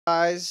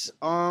Guys,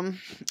 I'm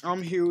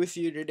here with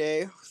you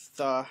today with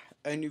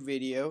a new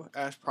video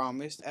as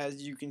promised.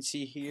 As you can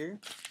see here,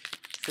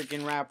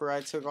 freaking wrapper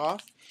I took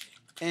off,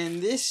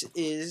 and this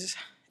is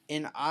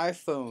an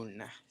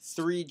iPhone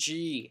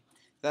 3G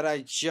that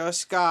I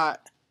just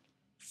got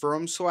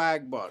from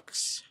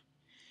Swagbucks.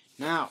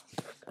 Now,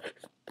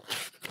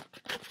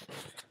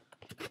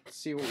 let's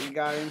see what we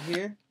got in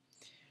here.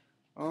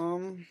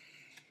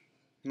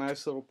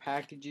 Nice little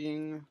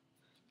packaging,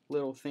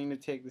 little thing to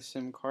take the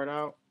SIM card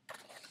out.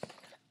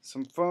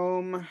 Some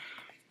foam,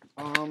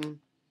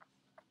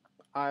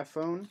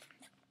 iPhone,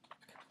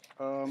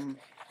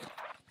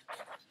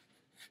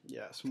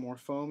 yeah, some more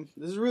foam.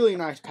 This is really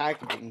nice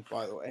packaging,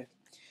 by the way.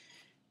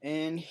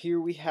 And here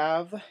we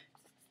have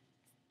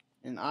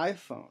an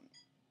iPhone.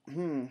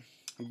 The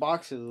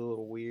box is a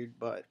little weird,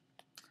 but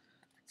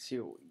let's see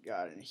what we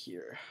got in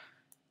here.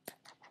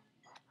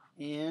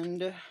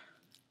 And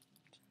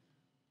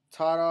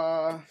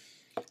ta-da!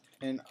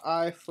 An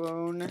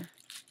iPhone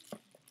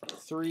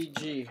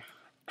 3G.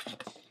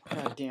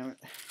 God damn it.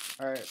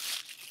 Alright.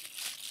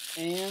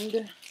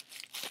 And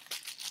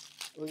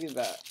look at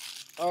that.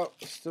 Oh,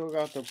 still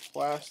got the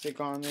plastic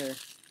on there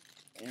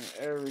and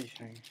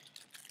everything.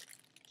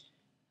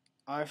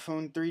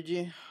 iPhone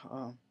 3G.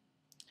 Let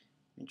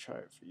me try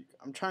it for you.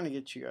 I'm trying to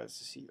get you guys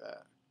to see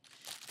that.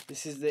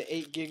 This is the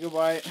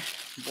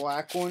 8GB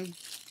black one.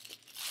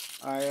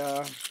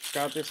 I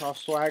got this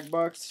off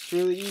Swagbucks. It's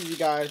really easy,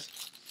 guys.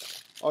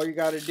 All you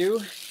gotta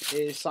do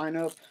is sign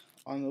up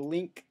on the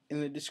link in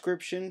the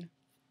description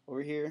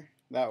over here,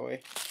 that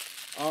way.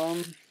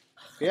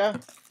 Yeah,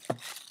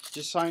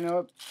 just sign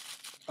up.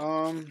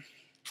 And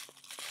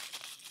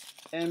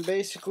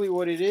basically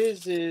what it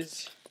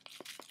is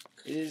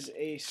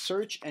a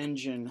search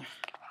engine,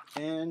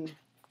 and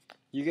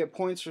you get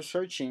points for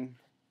searching.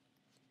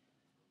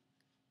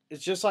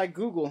 It's just like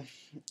Google.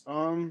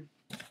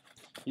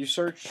 You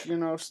search,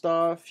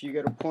 stuff, you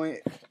get a point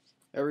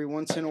every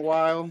once in a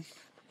while,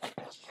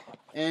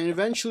 and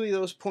eventually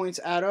those points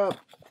add up.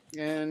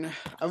 And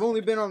I've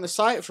only been on the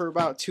site for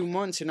about 2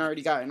 months and I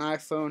already got an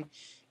iPhone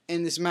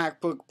and this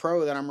MacBook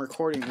Pro that I'm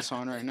recording this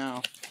on right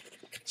now.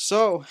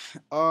 So,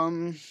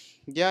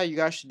 yeah, you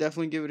guys should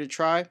definitely give it a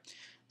try.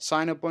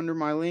 Sign up under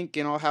my link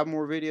and I'll have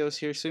more videos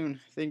here soon.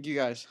 Thank you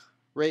guys.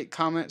 Rate,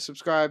 comment,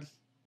 subscribe.